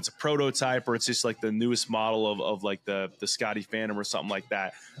don't know if it's a prototype or it's just like the newest model of like the Scotty Phantom or something like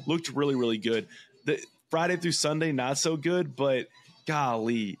that. Looked really, really good. The Friday through Sunday, not so good, but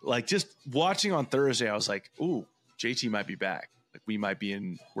golly, like just watching on Thursday, I was like, ooh, JT might be back. Like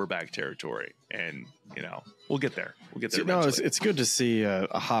we're back territory, and we'll get there. No, it's good to see a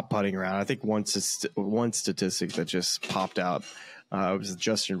hot putting round. I think one statistic that just popped out was a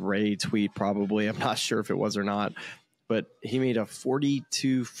Justin Ray tweet. Probably, I'm not sure if it was or not, but he made a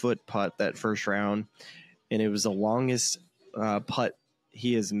 42-foot putt that first round, and it was the longest putt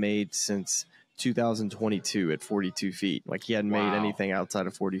he has made since 2022 at 42 feet. Like, he hadn't made anything outside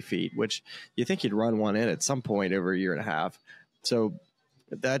of 40 feet, which you think he'd run one in at some point over a year and a half. So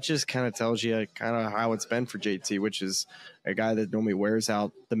that just kind of tells you kind of how it's been for JT, which is a guy that normally wears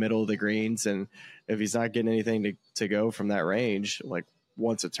out the middle of the greens. And if he's not getting anything to go from that range, like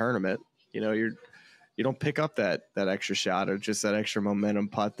once a tournament, you don't pick up that extra shot or just that extra momentum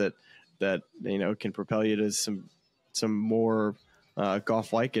putt that can propel you to some more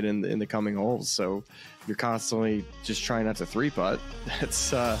golf like it in the coming holes. So you're constantly just trying not to three putt.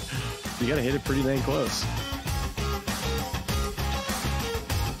 That's you got to hit it pretty dang close.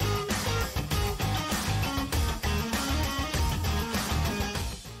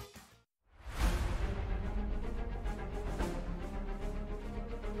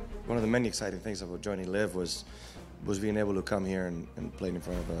 One of the many exciting things about joining Live was being able to come here and play in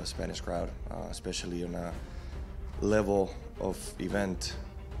front of a Spanish crowd, especially on a level of event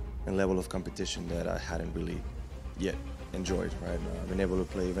and level of competition that I hadn't really yet enjoyed, right? I've been able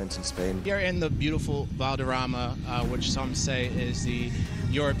to play events in Spain. Here in the beautiful Valderrama, which some say is the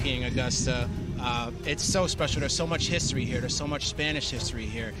European Augusta, it's so special. There's so much history here. There's so much Spanish history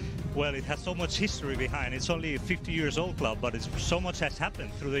here. Well, it has so much history behind. It's only a 50 years old club, but so much has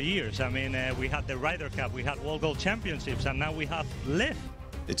happened through the years. I mean, we had the Ryder Cup, we had World Gold Championships, and now we have Live.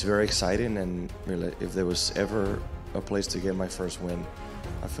 It's very exciting, and really, if there was ever a place to get my first win,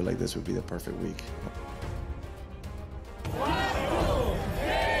 I feel like this would be the perfect week. I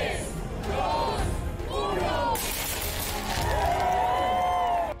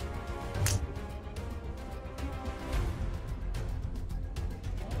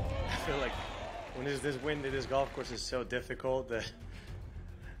feel like when this wind to this golf course is so difficult that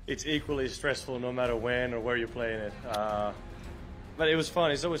it's equally stressful no matter when or where you're playing it. But it was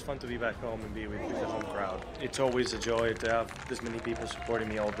fun. It's always fun to be back home and be with the home crowd. It's always a joy to have this many people supporting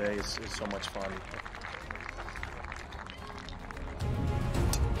me all day. It's so much fun.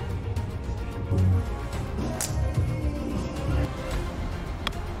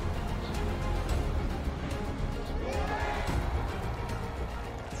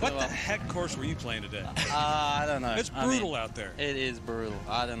 What the heck course were you playing today? I don't know. It's brutal out there. It is brutal.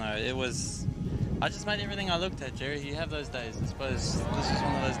 I don't know. I just made everything I looked at, Jerry. You have those days. I suppose this is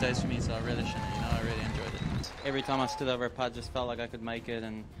one of those days for me, so I relish in it. I really enjoyed it. Every time I stood over a putt, just felt like I could make it,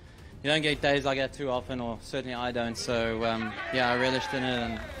 and you don't get days like that too often, or certainly I don't. So yeah, I relished in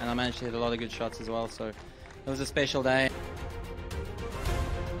it, and I managed to hit a lot of good shots as well. So it was a special day.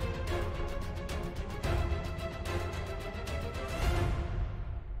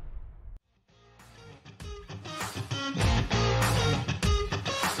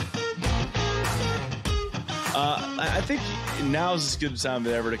 I think now's as good a time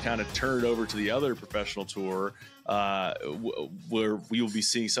as ever to kind of turn it over to the other professional tour, where we will be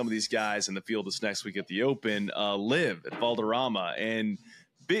seeing some of these guys in the field this next week at the Open, Live at Valderrama. And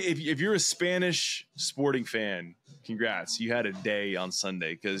if you're a Spanish sporting fan, congrats. You had a day on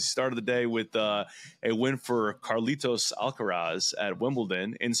Sunday, because you started the day with a win for Carlitos Alcaraz at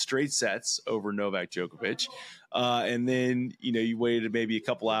Wimbledon in straight sets over Novak Djokovic. And then, you waited maybe a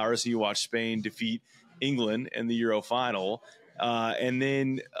couple hours and you watched Spain defeat England in the Euro final. And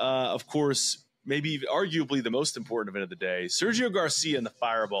then, of course, maybe arguably the most important event of the day, Sergio Garcia and the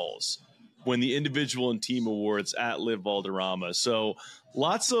Fireballs win the individual and team awards at Live Valderrama. So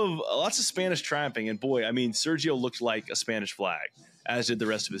lots of Spanish triumphing. And boy, I mean, Sergio looked like a Spanish flag, as did the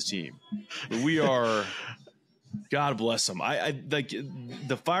rest of his team. We are... God bless them. I like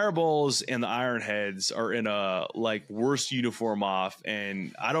the Fireballs and the Ironheads are in a worst uniform off,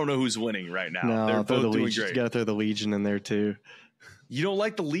 and I don't know who's winning right now. No, they're both doing Legion. great. You got to throw the Legion in there too. You don't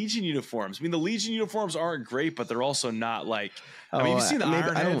like the Legion uniforms? I mean, the Legion uniforms aren't great, but they're also not like. I mean, you've seen the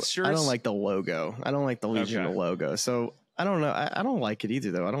Ironhead shirts. I don't like the logo. I don't like the Legion logo. So I don't know. I don't like it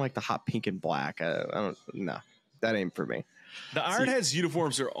either, though. I don't like the hot pink and black. I don't. No, that ain't for me. The Ironheads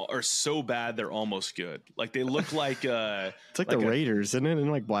uniforms are so bad they're almost good. Like they look like it's like the Raiders, isn't it? In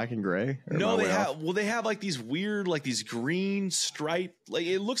like black and gray. No, they have like these weird these green stripe. Like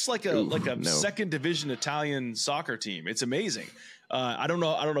it looks like a second division Italian soccer team. It's amazing. I don't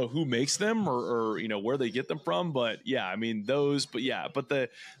know who makes them or where they get them from, but yeah, I mean those. But yeah, but the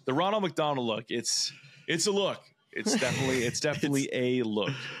Ronald McDonald look, it's a look. It's definitely a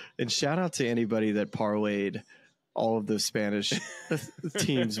look. And shout out to anybody that parlayed all of the Spanish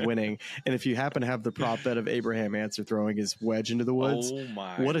teams winning. And if you happen to have the prop bet of Abraham Answer throwing his wedge into the woods,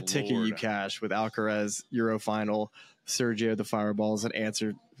 what a ticket you cash with Alcaraz Euro final, Sergio the Fireballs, and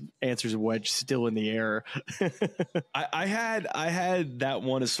Answer's wedge still in the air. I had that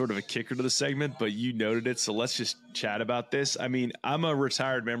one as sort of a kicker to the segment, but you noted it, so let's just chat about this. I mean, I'm a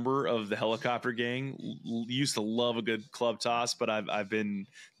retired member of the helicopter gang. Used to love a good club toss, but I've been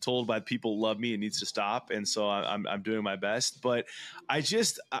told by people who love me it needs to stop, and so I'm doing my best. But I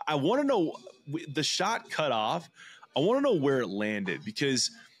want to know the shot cut off. I want to know where it landed,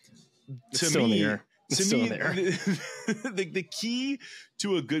 because to me, the key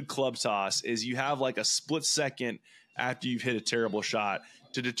to a good club toss is you have like a split second after you've hit a terrible shot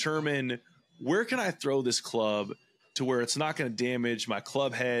to determine where can I throw this club to where it's not going to damage my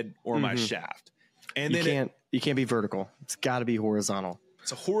club head or my shaft. And then you can't be vertical. It's got to be horizontal.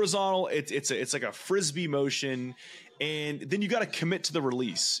 It's a horizontal. It's like a frisbee motion. And then you got to commit to the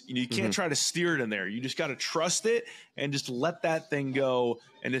release. You can't try to steer it in there. You just got to trust it and just let that thing go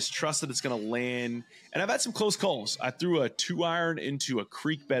and just trust that it's going to land. And I've had some close calls. I threw a 2-iron into a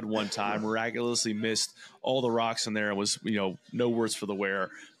creek bed one time, miraculously missed all the rocks in there and was, no worse for the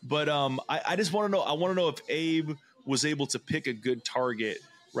wear. But I just want to know. I want to know if Abe was able to pick a good target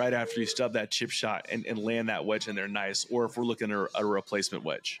right after he stubbed that chip shot and land that wedge in there nice, or if we're looking at a replacement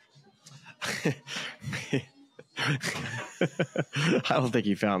wedge. I don't think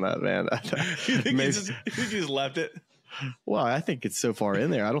he found that, man. You think he just left it? Well, I think it's so far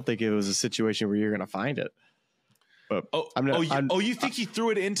in there. I don't think it was a situation where you're going to find it. But you think he threw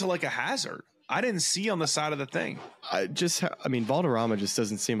it into like a hazard? I didn't see on the side of the thing. Valderrama just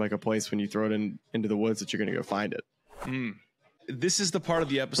doesn't seem like a place when you throw it into the woods that you're going to go find it. This is the part of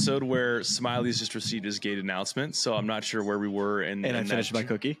the episode where Smylie's just received his gate announcement, so I'm not sure where we were. And I finished my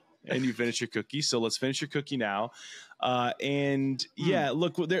cookie. And you finished your cookie, so let's finish your cookie now. Look,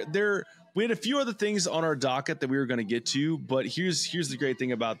 we had a few other things on our docket that we were going to get to, but here's the great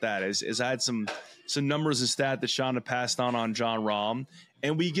thing about that is I had some numbers and stat that Sean had passed on John Rahm,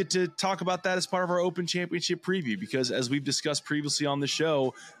 and we get to talk about that as part of our Open Championship preview, because as we've discussed previously on the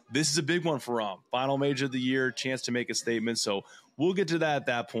show, this is a big one for Rahm. Final major of the year, chance to make a statement. So we'll get to that at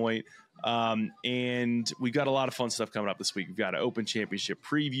that point. And we got a lot of fun stuff coming up this week. We've got an Open Championship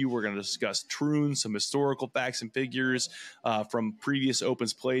preview. We're going to discuss Troon, some historical facts and figures from previous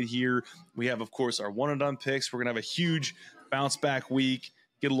Opens played here. We have, of course, our one and done picks. We're going to have a huge bounce back week,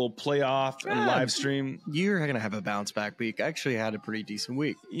 get a little playoff and live stream. You're going to have a bounce back week. I actually had a pretty decent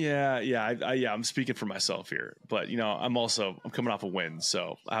week. I'm speaking for myself here, but I'm coming off a win,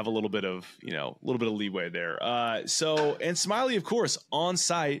 so I have a little bit of leeway there. And Smylie, of course, on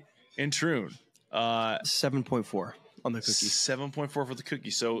site in Troon, 7.4 on the cookie. 7.4 for the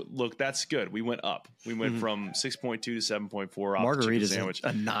cookie. So look, that's good. We went up. We went from 6.2 to 7.4. Margarita's sandwich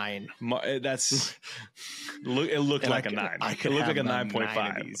a 9. It looked like a 9. I could look have like a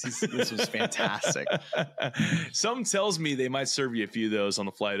 9.5. This was fantastic. Something tells me they might serve you a few of those on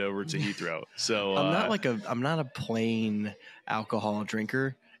the flight over to Heathrow. So I'm not a plain alcohol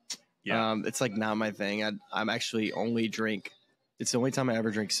drinker. Yeah, it's like not my thing. I'm actually only drink. It's the only time I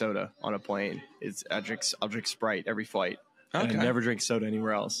ever drink soda on a plane. I'll drink Sprite every flight. Okay. And I never drink soda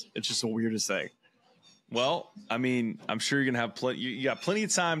anywhere else. It's just the weirdest thing. Well, I'm sure you're going to have plenty. You got plenty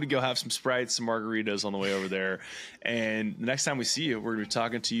of time to go have some Sprites, some margaritas on the way over there. And the next time we see you, we're going to be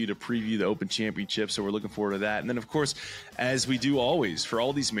talking to you to preview the Open Championship. So we're looking forward to that. And then, of course, as we do always for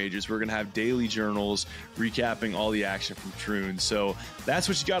all these majors, we're going to have daily journals recapping all the action from Troon. So that's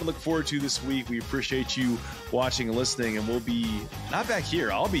what you got to look forward to this week. We appreciate you watching and listening. And we'll be not back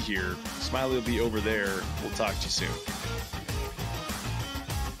here. I'll be here. Smylie will be over there. We'll talk to you soon.